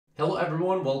Hello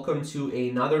everyone, welcome to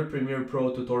another Premiere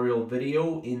Pro tutorial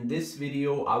video. In this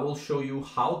video, I will show you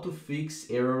how to fix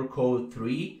error code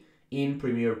 3 in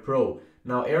Premiere Pro.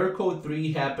 Now, error code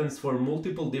 3 happens for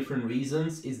multiple different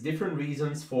reasons. It's different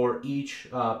reasons for each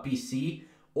PC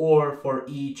or for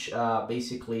each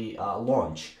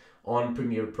launch on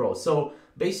Premiere Pro. So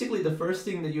basically the first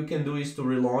thing that you can do is to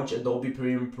relaunch Adobe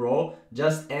Premiere Pro.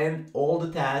 Just end all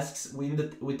the tasks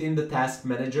within the task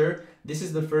manager. This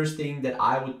is the first thing that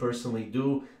I would personally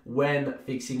do when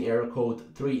fixing error code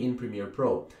 3 in Premiere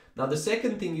Pro. Now the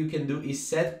second thing you can do is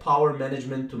set power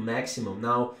management to maximum.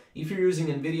 Now if you're using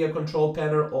NVIDIA control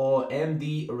panel or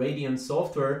AMD Radeon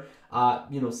software,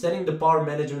 setting the power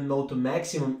management mode to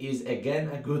maximum is again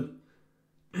a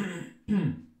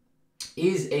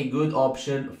good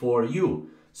option for you.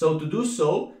 So to do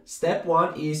so, step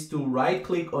 1 is to right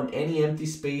click on any empty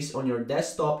space on your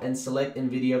desktop and select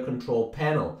NVIDIA control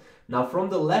panel. Now from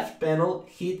the left panel,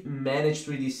 hit manage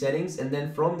 3D settings, and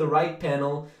then from the right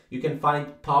panel, you can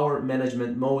find power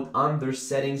management mode under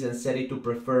settings and set it to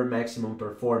prefer maximum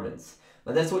performance.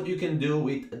 Now that's what you can do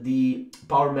with the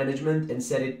power management and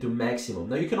set it to maximum.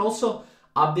 Now you can also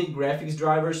update graphics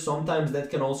drivers. Sometimes that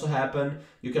can also happen.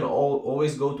 You can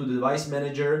always go to the device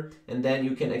manager and then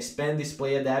you can expand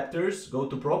display adapters, go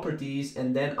to properties,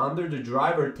 and then under the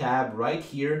driver tab right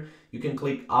here, you can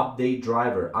click update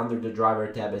driver under the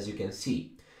driver tab, as you can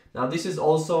see. Now this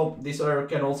error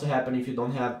can also happen if you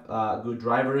don't have good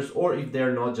drivers or if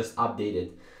they're not just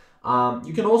updated.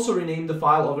 You can also rename the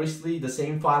file. Obviously, the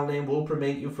same file name will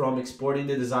prevent you from exporting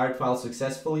the desired file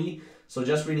successfully. So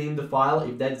just rename the file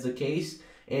if that's the case.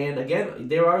 And again,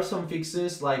 there are some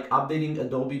fixes like updating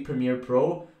Adobe Premiere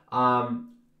Pro.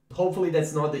 Hopefully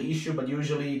that's not the issue, but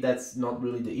usually that's not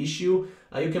really the issue.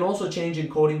 You can also change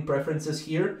encoding preferences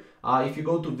here. If you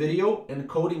go to video,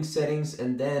 encoding settings,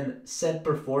 and then set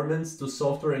performance to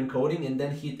software encoding, and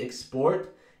then hit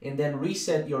export, and then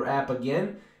reset your app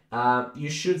again, you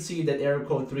should see that error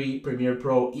code 3 Premiere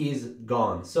Pro is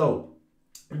gone. So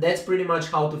that's pretty much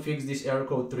how to fix this error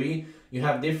code 3. You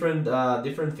have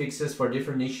different fixes for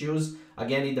different issues.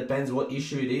 Again, it depends what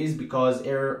issue it is because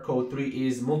error code 3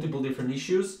 is multiple different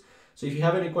issues. So if you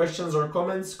have any questions or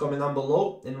comments, comment down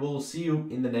below and we'll see you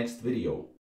in the next video.